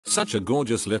Such a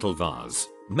gorgeous little vase.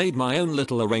 Made my own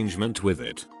little arrangement with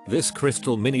it. This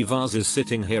crystal mini vase is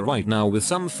sitting here right now with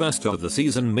some first of the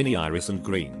season mini iris and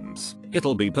greens.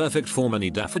 It'll be perfect for many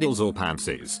daffodils or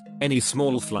pansies, any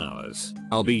small flowers.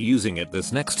 I'll be using it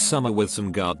this next summer with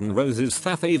some garden roses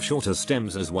that have shorter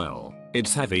stems as well.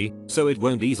 It's heavy, so it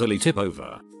won't easily tip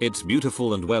over. It's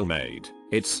beautiful and well made.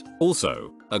 It's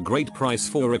also a great price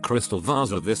for a crystal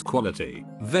vase of this quality.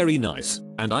 Very nice,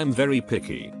 and I'm very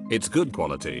picky. It's good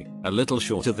quality, a little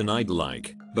shorter than I'd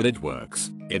like, but it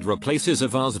works. It replaces a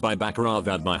vase by Baccarat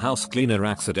that my house cleaner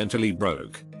accidentally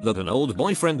broke, that an old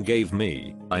boyfriend gave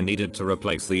me. I needed to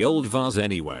replace the old vase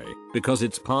anyway, because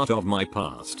it's part of my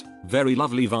past. Very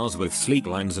lovely vase with sleek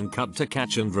lines and cut to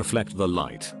catch and reflect the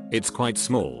light. It's quite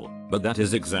small, but that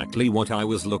is exactly what I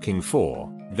was looking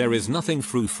for. There is nothing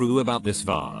frou-frou about this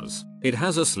vase. It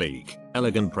has a sleek,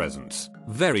 elegant presence.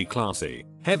 Very classy,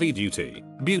 heavy duty,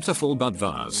 beautiful bud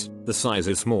vase. The size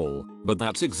is small, but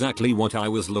that's exactly what I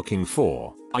was looking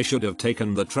for. I should have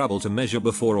taken the trouble to measure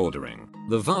before ordering.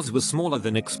 The vase was smaller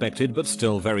than expected but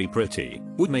still very pretty.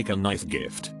 Would make a nice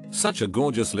gift. Such a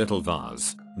gorgeous little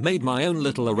vase. Made my own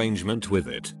little arrangement with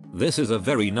it. This is a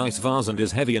very nice vase and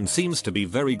is heavy and seems to be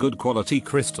very good quality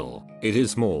crystal. It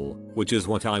is small, which is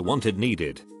what I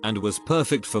needed, and was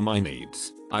perfect for my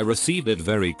needs. I received it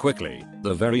very quickly,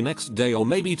 the very next day or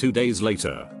maybe 2 days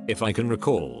later, if I can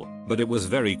recall, but it was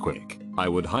very quick. I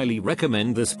would highly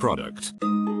recommend this product.